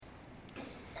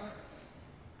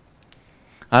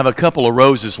I have a couple of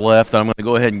roses left that I'm going to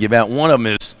go ahead and give out. One of them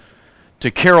is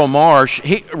to Carol Marsh.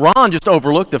 Ron just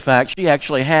overlooked the fact she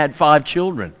actually had 5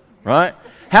 children, right?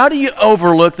 How do you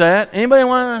overlook that? Anybody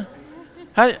want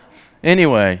to?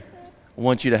 Anyway, I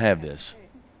want you to have this.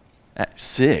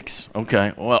 6.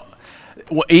 Okay. Well,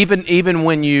 even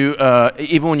when you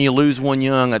lose one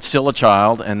young, that's still a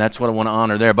child, and that's what I want to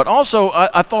honor there. But also,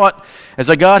 I thought as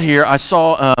I got here, I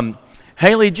saw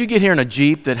Haley. Did you get here in a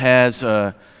Jeep that has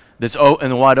that's in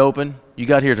the wide open? You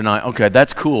got here tonight. Okay,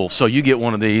 that's cool. So you get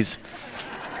one of these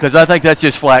because I think that's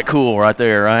just flat cool right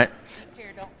there, right?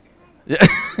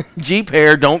 Jeep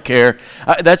hair, don't care.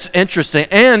 That's interesting.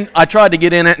 And I tried to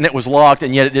get in it, and it was locked,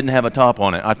 and yet it didn't have a top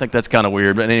on it. I think that's kind of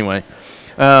weird, but anyway.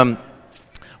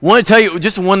 Want to tell you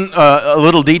just one a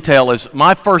little detail is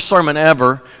my first sermon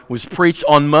ever was preached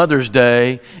on Mother's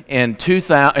Day in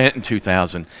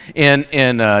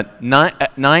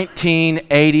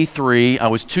 1983. I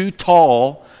was too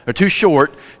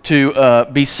short to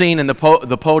be seen in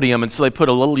the podium, and so they put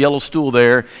a little yellow stool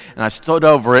there, and I stood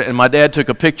over it, and my dad took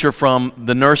a picture from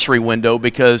the nursery window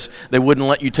because they wouldn't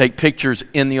let you take pictures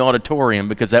in the auditorium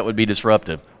because that would be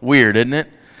disruptive. Weird, isn't it?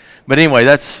 But anyway,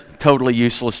 that's totally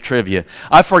useless trivia.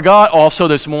 I forgot also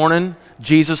this morning,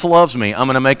 Jesus loves me. I'm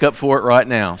going to make up for it right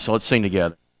now, so let's sing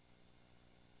together.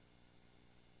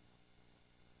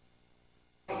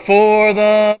 For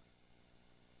the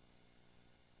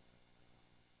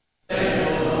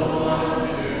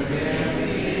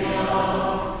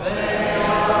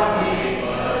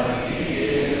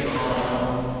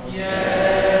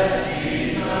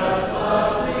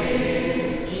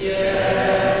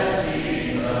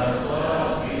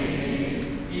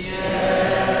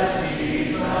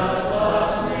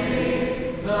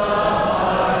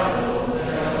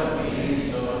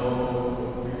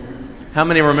How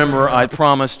many remember I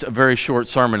promised a very short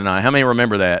sermon tonight? How many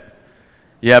remember that?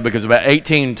 Yeah, because about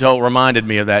 18 reminded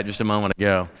me of that just a moment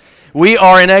ago. We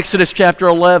are in Exodus chapter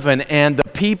 11, and the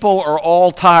people are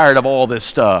all tired of all this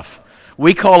stuff.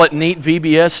 We call it neat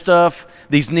VBS stuff,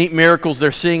 these neat miracles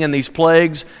they're seeing in these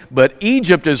plagues, but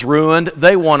Egypt is ruined.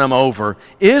 They want them over.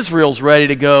 Israel's ready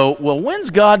to go, well,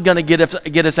 when's God going to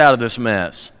get us out of this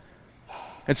mess?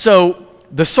 And so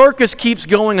the circus keeps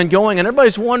going, and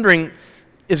everybody's wondering,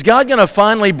 is God going to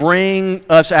finally bring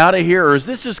us out of here, or is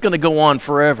this just going to go on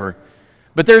forever?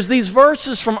 But there's these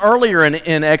verses from earlier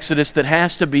in Exodus that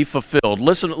has to be fulfilled.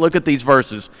 Look at these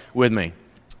verses with me.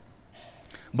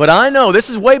 But I know, this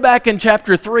is way back in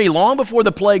chapter 3, long before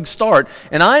the plagues start,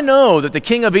 and I know that the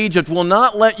king of Egypt will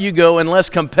not let you go unless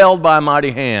compelled by a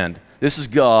mighty hand. This is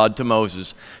God to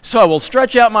Moses. So I will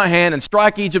stretch out my hand and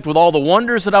strike Egypt with all the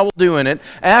wonders that I will do in it.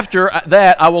 After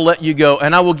that, I will let you go,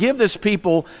 and I will give this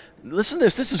people... Listen to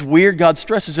this. This is weird. God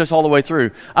stresses this all the way through.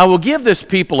 I will give this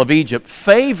people of Egypt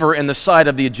favor in the sight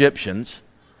of the Egyptians.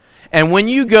 And when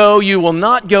you go, you will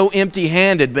not go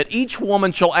empty-handed, but each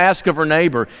woman shall ask of her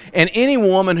neighbor, and any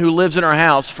woman who lives in her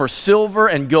house for silver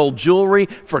and gold jewelry,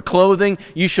 for clothing,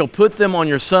 you shall put them on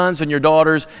your sons and your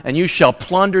daughters, and you shall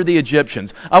plunder the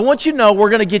Egyptians. I want you to know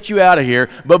we're going to get you out of here,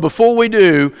 but before we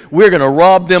do, we're going to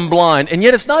rob them blind. And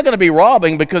yet it's not going to be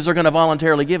robbing because they're going to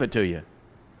voluntarily give it to you.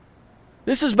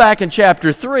 This is back in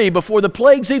chapter 3 before the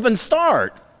plagues even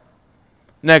start.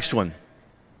 Next one.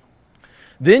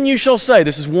 Then you shall say,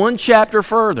 this is one chapter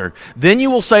further, then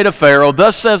you will say to Pharaoh,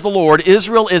 thus says the Lord,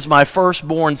 Israel is my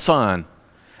firstborn son.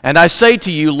 And I say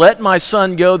to you, let my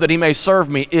son go that he may serve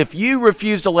me. If you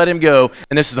refuse to let him go,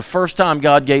 and this is the first time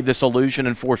God gave this allusion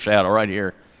and foreshadow right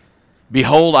here,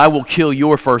 behold, I will kill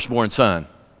your firstborn son.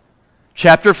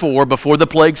 Chapter 4, before the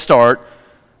plagues start,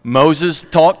 Moses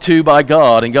talked to by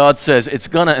God, and God says it's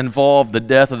going to involve the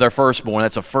death of their firstborn.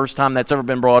 That's the first time that's ever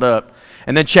been brought up.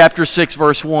 And then chapter 6,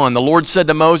 verse 1, the Lord said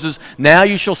to Moses, now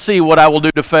you shall see what I will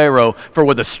do to Pharaoh, for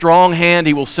with a strong hand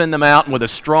he will send them out, and with a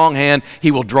strong hand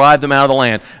he will drive them out of the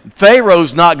land.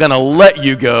 Pharaoh's not going to let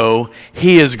you go.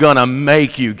 He is going to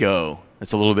make you go.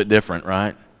 That's a little bit different,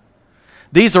 right?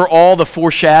 These are all the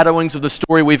foreshadowings of the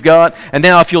story we've got. And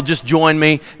now if you'll just join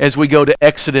me as we go to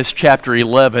Exodus chapter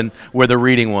 11, where the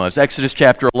reading was. Exodus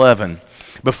chapter 11.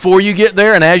 Before you get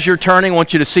there, and as you're turning, I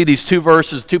want you to see these two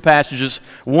passages,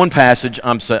 one passage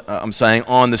I'm saying,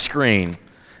 on the screen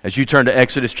as you turn to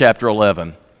Exodus chapter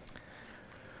 11.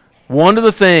 One of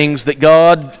the things that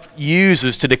God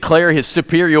uses to declare His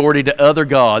superiority to other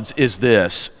gods is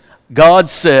this. God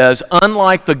says,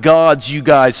 unlike the gods you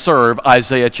guys serve,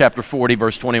 Isaiah chapter 40,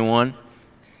 verse 21,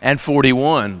 and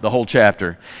 41, the whole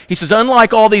chapter. He says,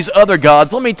 unlike all these other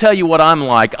gods, let me tell you what I'm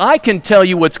like. I can tell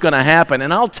you what's going to happen,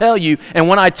 and I'll tell you, and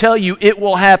when I tell you, it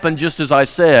will happen just as I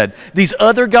said. These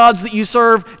other gods that you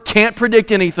serve can't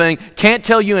predict anything, can't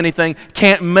tell you anything,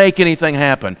 can't make anything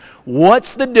happen.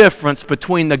 What's the difference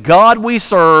between the God we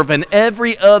serve and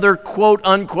every other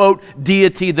quote-unquote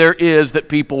deity there is that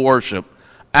people worship?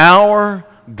 Our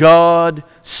God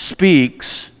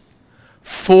speaks,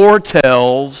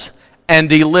 foretells, and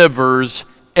delivers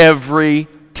every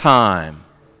time.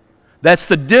 That's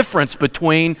the difference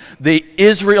between the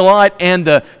Israelite and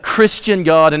the Christian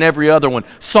God and every other one.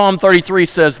 Psalm 33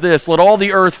 says this, let all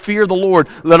the earth fear the Lord,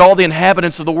 let all the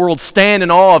inhabitants of the world stand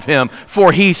in awe of Him.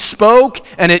 For He spoke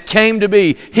and it came to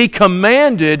be. He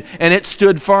commanded and it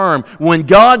stood firm. When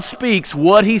God speaks,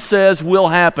 what He says will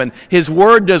happen. His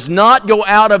word does not go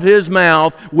out of His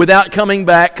mouth without coming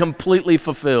back completely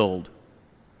fulfilled.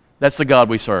 That's the God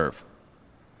we serve.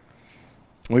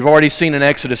 We've already seen in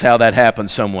Exodus how that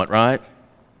happens somewhat, right?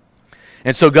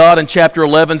 And so God in chapter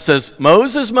 11 says,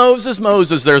 Moses, Moses,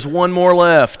 Moses, there's one more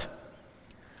left.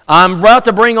 I'm about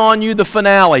to bring on you the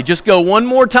finale. Just go one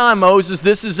more time, Moses.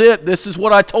 This is it. This is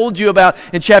what I told you about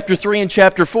in chapter 3 and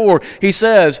chapter 4. He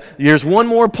says, there's one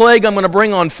more plague I'm going to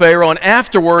bring on Pharaoh, and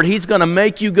afterward he's going to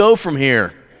make you go from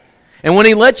here. And when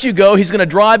he lets you go, he's going to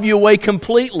drive you away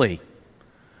completely.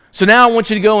 So now I want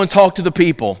you to go and talk to the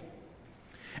people.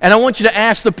 And I want you to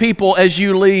ask the people as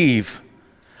you leave.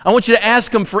 I want you to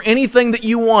ask them for anything that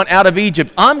you want out of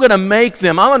Egypt. I'm going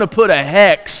to put a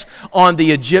hex on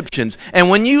the Egyptians. And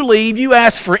when you leave, you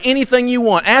ask for anything you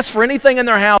want. Ask for anything in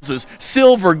their houses,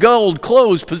 silver, gold,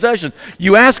 clothes, possessions.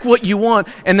 You ask what you want,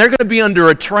 and they're going to be under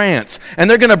a trance. And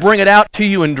they're going to bring it out to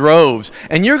you in droves.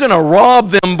 And you're going to rob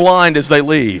them blind as they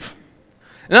leave.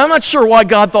 And I'm not sure why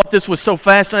God thought this was so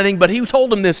fascinating, but He told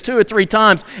them this 2 or 3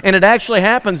 times, and it actually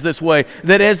happens this way,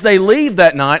 that as they leave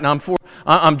that night, and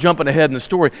I'm jumping ahead in the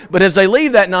story, but as they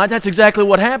leave that night, that's exactly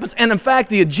what happens. And in fact,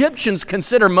 the Egyptians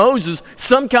consider Moses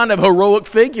some kind of heroic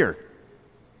figure.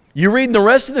 You read the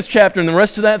rest of this chapter and the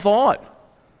rest of that thought.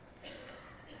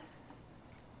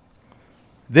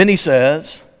 Then he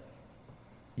says,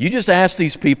 you just ask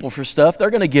these people for stuff, they're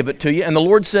going to give it to you. And the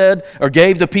Lord said, or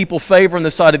gave the people favor in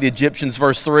the sight of the Egyptians,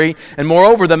 verse 3. And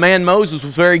moreover, the man Moses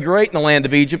was very great in the land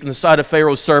of Egypt, in the sight of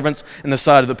Pharaoh's servants, in the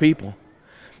sight of the people.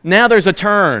 Now there's a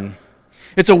turn.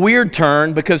 It's a weird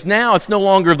turn because now it's no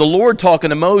longer the Lord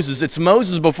talking to Moses. It's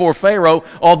Moses before Pharaoh,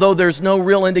 although there's no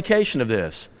real indication of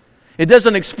this. It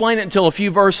doesn't explain it until a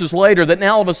few verses later that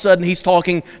now all of a sudden he's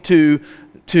talking to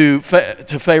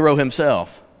Pharaoh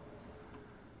himself.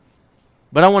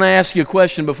 But I want to ask you a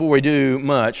question before we do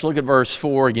much. Look at verse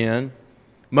 4 again.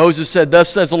 Moses said, thus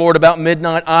says the Lord, about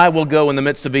midnight I will go in the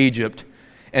midst of Egypt,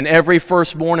 and every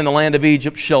firstborn in the land of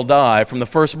Egypt shall die, from the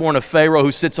firstborn of Pharaoh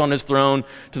who sits on his throne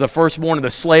to the firstborn of the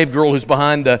slave girl who's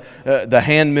behind the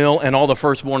hand mill, and all the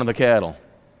firstborn of the cattle.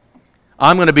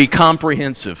 I'm going to be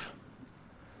comprehensive.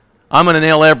 I'm going to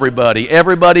nail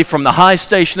everybody from the high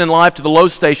station in life to the low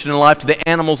station in life to the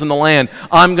animals in the land.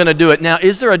 I'm going to do it. Now,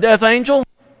 is there a death angel?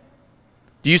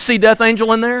 Do you see death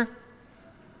angel in there?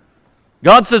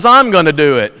 God says, I'm going to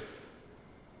do it.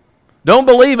 Don't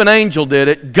believe an angel did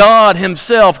it. God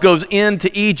Himself goes into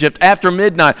Egypt after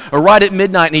midnight, or right at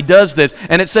midnight, and He does this.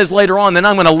 And it says later on, then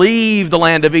I'm going to leave the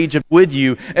land of Egypt with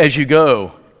you as you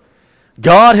go.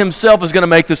 God Himself is going to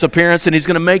make this appearance, and He's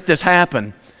going to make this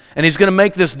happen. And He's going to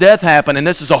make this death happen. And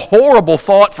this is a horrible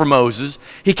thought for Moses.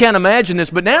 He can't imagine this.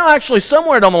 But now actually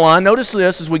somewhere down the line, notice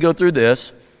this as we go through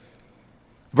this.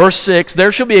 Verse 6,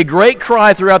 there shall be a great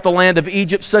cry throughout the land of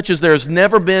Egypt, such as there has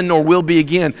never been nor will be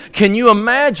again. Can you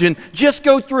imagine? Just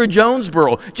go through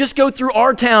Jonesboro. Just go through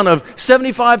our town of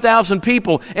 75,000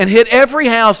 people and hit every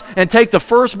house and take the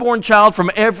firstborn child from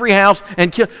every house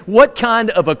and kill. What kind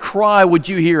of a cry would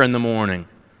you hear in the morning?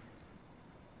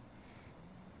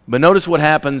 But notice what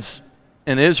happens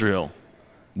in Israel.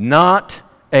 Not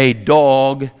a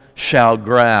dog shall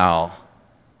growl.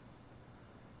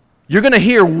 You're going to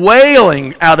hear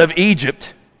wailing out of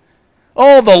Egypt.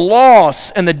 Oh, the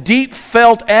loss and the deep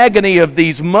felt agony of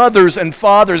these mothers and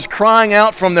fathers crying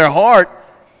out from their heart.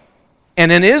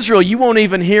 And in Israel, you won't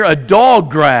even hear a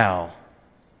dog growl.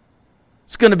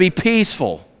 It's going to be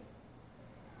peaceful.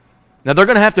 Now, they're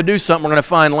going to have to do something we're going to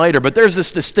find later, but there's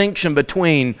this distinction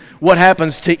between what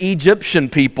happens to Egyptian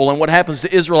people and what happens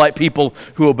to Israelite people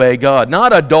who obey God.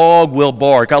 Not a dog will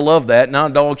bark. I love that.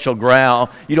 Not a dog shall growl.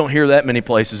 You don't hear that many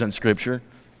places in Scripture.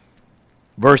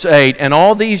 Verse 8, and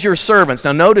all these your servants.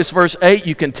 Now, notice verse 8,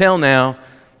 you can tell now,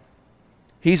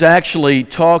 he's actually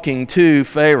talking to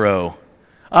Pharaoh.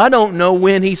 I don't know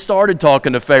when he started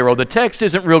talking to Pharaoh. The text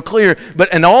isn't real clear,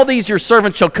 and all these your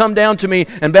servants shall come down to me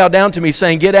and bow down to me,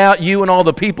 saying, get out, you and all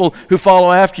the people who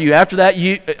follow after you. After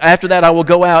that I will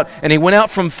go out. And he went out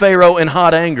from Pharaoh in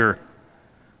hot anger.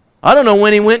 I don't know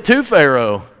when he went to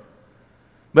Pharaoh.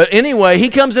 But anyway, he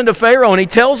comes into Pharaoh and he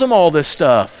tells him all this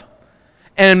stuff.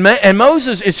 And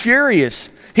Moses is furious.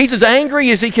 He's as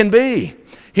angry as he can be.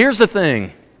 Here's the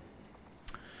thing.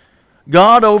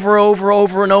 God over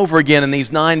and over again in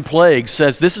these 9 plagues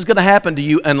says, this is going to happen to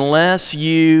you unless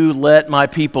you let my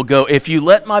people go. If you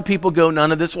let my people go,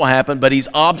 none of this will happen. But he's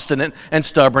obstinate and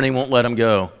stubborn. He won't let them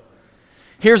go.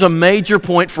 Here's a major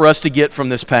point for us to get from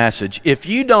this passage. If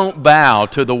you don't bow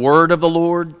to the word of the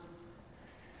Lord,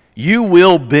 you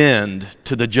will bend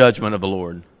to the judgment of the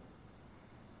Lord.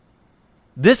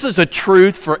 This is a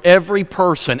truth for every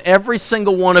person, every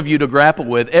single one of you to grapple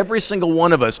with, every single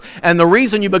one of us. And the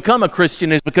reason you become a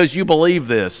Christian is because you believe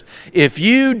this. If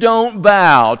you don't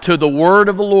bow to the word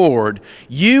of the Lord,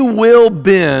 you will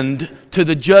bend to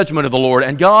the judgment of the Lord.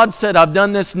 And God said, I've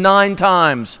done this 9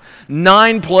 times,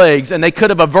 9 plagues, and they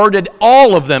could have averted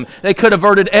all of them. They could have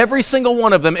averted every single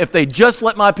one of them if they just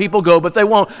let my people go, but they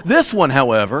won't. This one,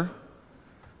 however,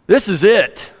 this is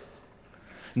it.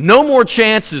 No more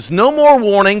chances, no more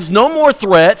warnings, no more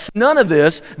threats, none of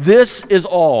this. This is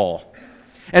all.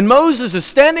 And Moses is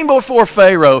standing before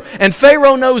Pharaoh, and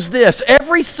Pharaoh knows this.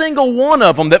 Every single one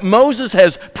of them that Moses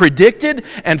has predicted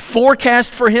and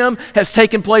forecast for him has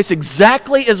taken place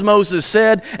exactly as Moses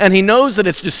said, and he knows that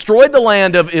it's destroyed the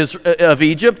land of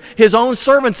Egypt. His own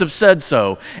servants have said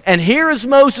so. And here is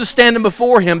Moses standing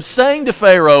before him saying to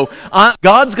Pharaoh,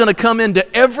 God's going to come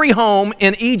into every home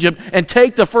in Egypt and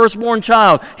take the firstborn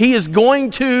child. He is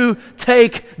going to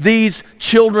take these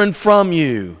children from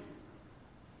you.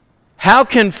 How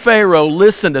can Pharaoh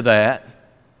listen to that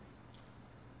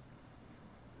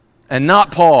and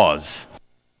not pause?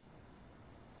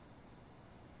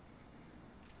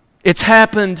 It's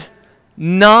happened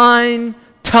 9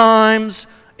 times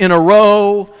in a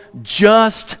row,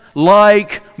 just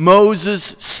like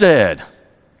Moses said.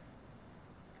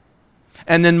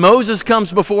 And then Moses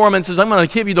comes before him and says, I'm going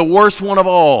to give you the worst one of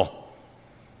all.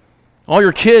 All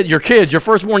your kids, your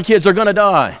firstborn kids are going to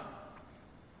die.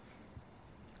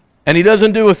 And he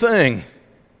doesn't do a thing.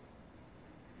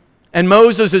 And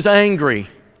Moses is angry.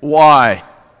 Why?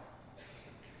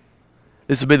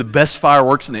 This would be the best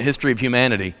fireworks in the history of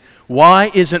humanity. Why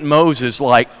isn't Moses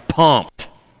pumped?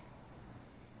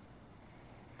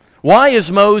 Why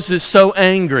is Moses so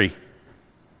angry?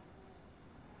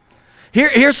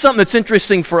 Here's something that's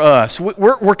interesting for us.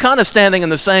 We're kind of standing in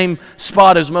the same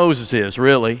spot as Moses is,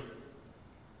 really.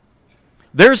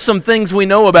 There's some things we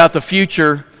know about the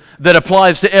future that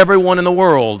applies to everyone in the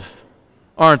world,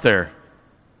 aren't there?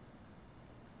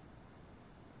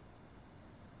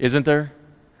 Isn't there?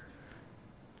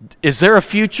 Is there a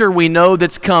future we know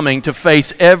that's coming to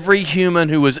face every human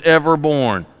who was ever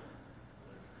born?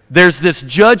 There's this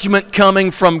judgment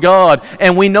coming from God,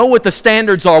 and we know what the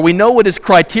standards are. We know what His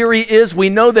criteria is. We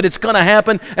know that it's going to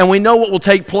happen, and we know what will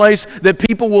take place, that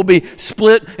people will be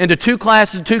split into 2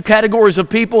 classes, 2 categories of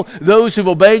people, those who've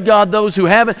obeyed God, those who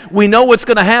haven't. We know what's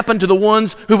going to happen to the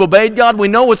ones who've obeyed God. We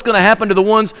know what's going to happen to the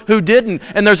ones who didn't,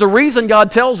 and there's a reason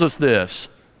God tells us this.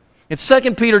 In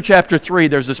 2 Peter chapter 3,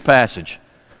 there's this passage.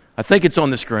 I think it's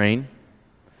on the screen.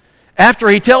 After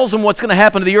he tells them what's going to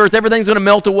happen to the earth, everything's going to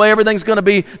melt away, everything's going to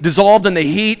be dissolved in the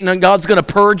heat, and then God's going to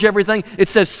purge everything. It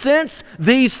says, since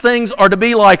these things are to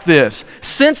be like this,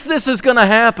 since this is going to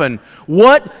happen,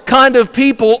 what kind of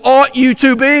people ought you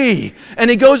to be? And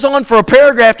he goes on for a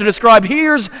paragraph to describe,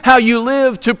 here's how you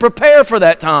live to prepare for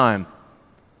that time.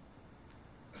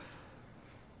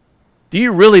 Do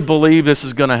you really believe this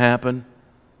is going to happen?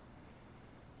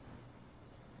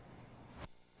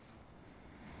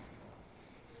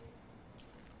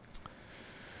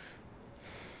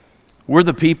 We're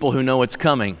the people who know it's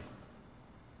coming.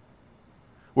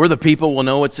 We're the people who will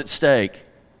know what's at stake.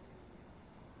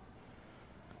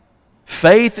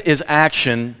 Faith is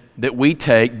action that we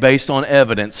take based on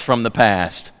evidence from the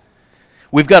past.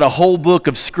 We've got a whole book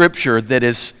of Scripture that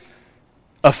is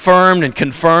affirmed and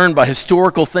confirmed by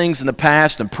historical things in the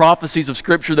past and prophecies of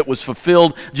Scripture that was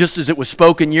fulfilled just as it was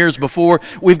spoken years before.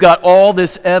 We've got all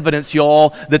this evidence,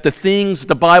 y'all, that the things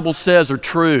the Bible says are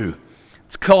true.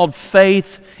 It's called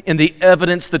faith in the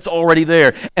evidence that's already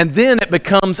there. And then it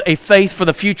becomes a faith for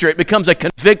the future. It becomes a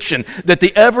conviction that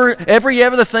every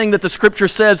other thing that the Scripture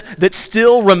says that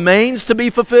still remains to be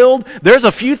fulfilled, there's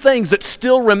a few things that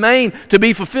still remain to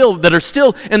be fulfilled that are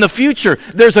still in the future.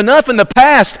 There's enough in the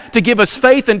past to give us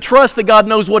faith and trust that God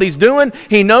knows what He's doing.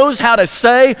 He knows how to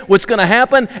say what's going to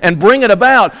happen and bring it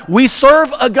about. We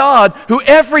serve a God who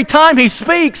every time He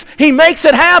speaks, He makes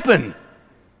it happen.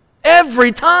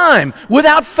 Every time,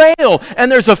 without fail.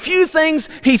 And there's a few things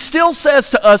He still says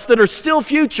to us that are still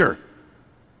future.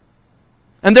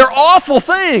 And they're awful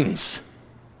things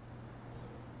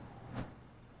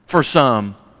for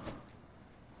some.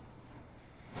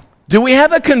 Do we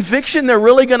have a conviction they're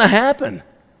really going to happen?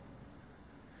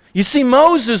 You see,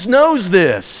 Moses knows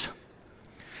this.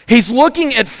 He's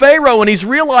looking at Pharaoh and he's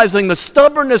realizing the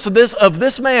stubbornness of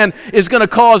this man is going to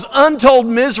cause untold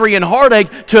misery and heartache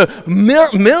to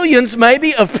millions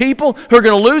maybe of people who are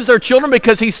going to lose their children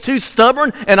because he's too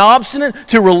stubborn and obstinate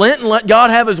to relent and let God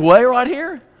have His way right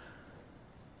here.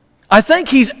 I think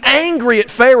he's angry at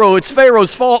Pharaoh. It's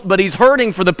Pharaoh's fault, but he's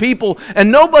hurting for the people,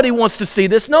 and nobody wants to see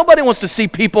this. Nobody wants to see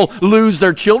people lose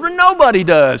their children. Nobody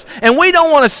does. And we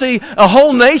don't want to see a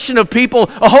whole nation of people,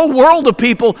 a whole world of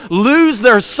people lose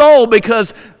their soul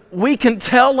because we can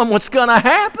tell them what's going to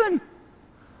happen.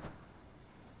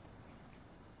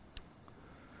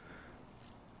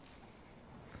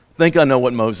 I think I know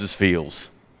what Moses feels.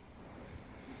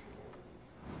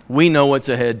 We know what's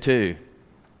ahead too.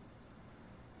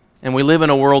 And we live in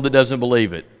a world that doesn't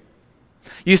believe it.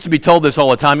 You used to be told this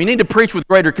all the time. You need to preach with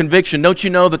greater conviction. Don't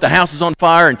you know that the house is on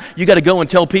fire and you got to go and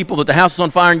tell people that the house is on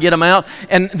fire and get them out?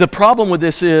 And the problem with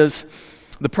this is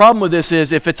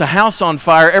if it's a house on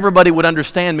fire, everybody would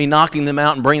understand me knocking them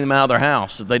out and bringing them out of their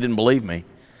house if they didn't believe me.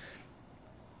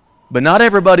 But not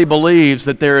everybody believes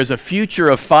that there is a future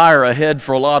of fire ahead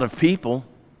for a lot of people.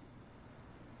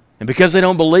 And because they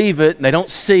don't believe it and they don't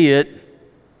see it,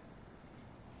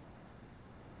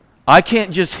 I can't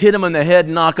just hit them in the head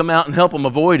and knock them out and help them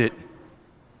avoid it.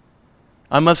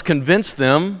 I must convince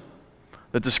them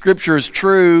that the Scripture is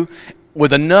true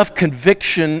with enough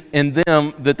conviction in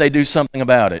them that they do something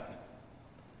about it.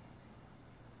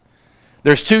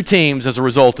 There's two teams as a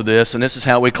result of this, and this is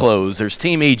how we close. There's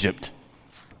Team Egypt.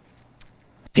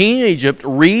 Team Egypt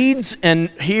reads and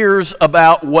hears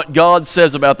about what God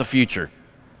says about the future.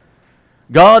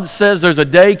 God says there's a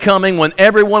day coming when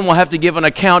everyone will have to give an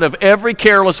account of every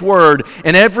careless word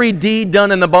and every deed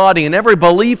done in the body and every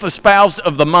belief espoused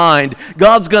of the mind.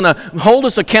 God's going to hold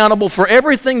us accountable for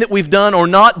everything that we've done or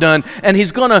not done, and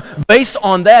He's going to, based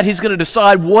on that, He's going to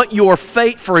decide what your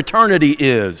fate for eternity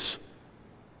is.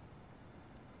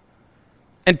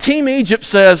 And Team Egypt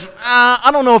says, I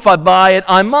don't know if I buy it.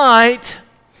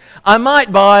 I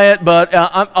might buy it, but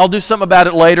I'll do something about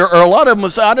it later. Or a lot of them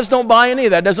will say, I just don't buy any of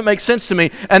that. It doesn't make sense to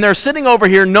me. And they're sitting over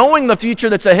here knowing the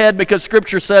future that's ahead because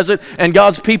Scripture says it and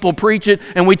God's people preach it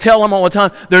and we tell them all the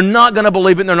time. They're not going to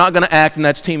believe it and they're not going to act, and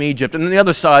that's Team Egypt. And then the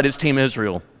other side is Team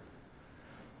Israel.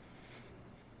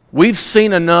 We've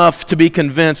seen enough to be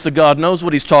convinced that God knows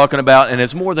what He's talking about and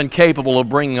is more than capable of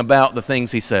bringing about the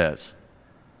things He says.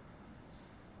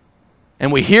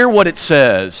 And we hear what it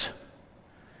says.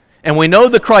 And we know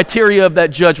the criteria of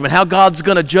that judgment, how God's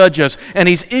going to judge us. And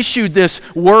He's issued this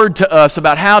word to us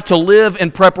about how to live in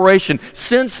preparation.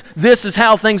 Since this is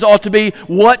how things ought to be,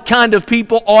 what kind of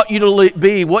people ought you to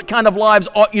be? What kind of lives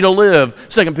ought you to live?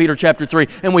 2 Peter chapter 3.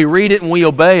 And we read it and we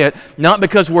obey it, not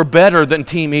because we're better than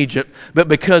Team Egypt, but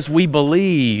because we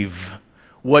believe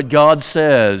what God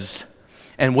says.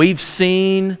 And we've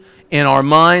seen in our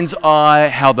mind's eye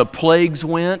how the plagues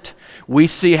went. We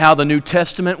see how the New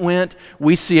Testament went.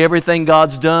 We see everything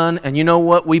God's done. And you know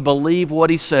what? We believe what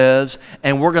He says,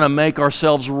 and we're going to make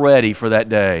ourselves ready for that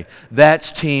day.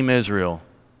 That's Team Israel.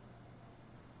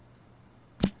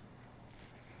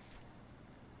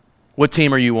 What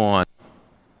team are you on?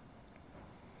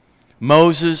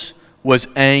 Moses was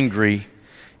angry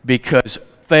because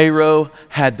Pharaoh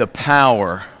had the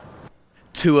power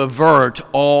to avert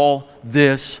all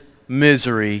this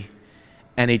misery,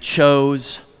 and he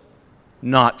chose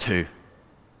not to.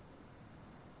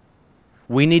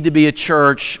 We need to be a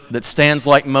church that stands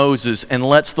like Moses and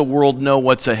lets the world know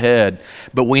what's ahead,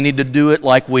 but we need to do it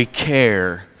like we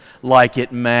care, like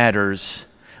it matters,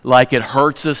 like it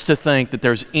hurts us to think that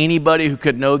there's anybody who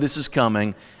could know this is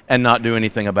coming and not do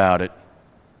anything about it.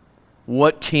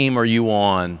 What team are you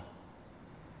on?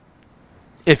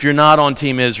 If you're not on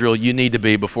Team Israel, you need to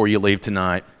be before you leave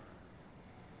tonight.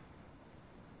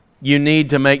 You need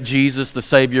to make Jesus the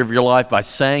Savior of your life by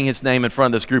saying His name in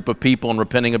front of this group of people and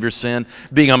repenting of your sin,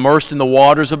 being immersed in the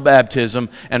waters of baptism,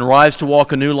 and rise to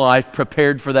walk a new life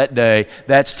prepared for that day.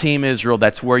 That's Team Israel.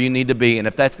 That's where you need to be. And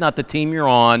if that's not the team you're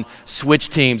on, switch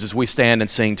teams as we stand and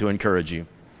sing to encourage you.